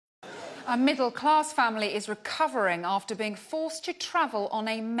A middle-class family is recovering after being forced to travel on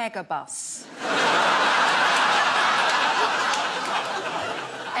a megabus.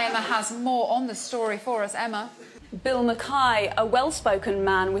 Emma has more on the story for us. Emma. Bill Mackay, a well-spoken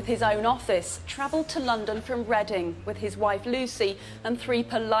man with his own office, travelled to London from Reading with his wife Lucy and 3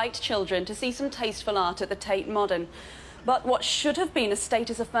 polite children to see some tasteful art at the Tate Modern. But what should have been a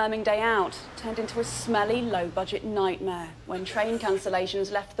status-affirming day out turned into a smelly, low-budget nightmare when train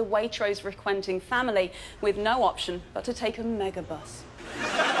cancellations left the Waitrose-frequenting family with no option but to take a megabus.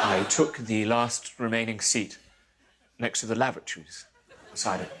 I took the last remaining seat next to the lavatories,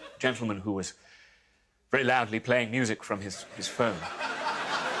 beside a gentleman who was very loudly playing music from his phone.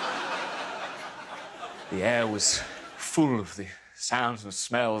 The air was full of the sounds and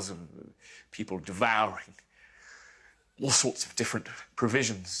smells of people devouring all sorts of different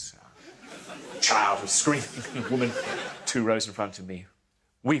provisions. A child was screaming, and a woman 2 rows in front of me,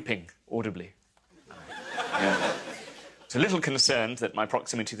 weeping audibly. I was a little concerned that my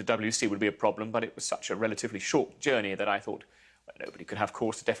proximity to the WC would be a problem, but it was such a relatively short journey that I thought, well, nobody could have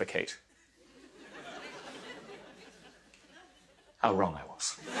cause to defecate. How wrong I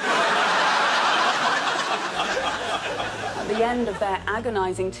was. At the end of their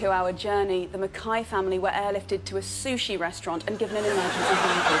agonising 2-hour journey, the Mackay family were airlifted to a sushi restaurant and given an emergency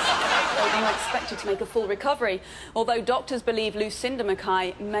diagnosis. They were expected to make a full recovery, although doctors believe Lucinda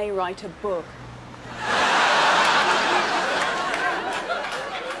Mackay may write a book.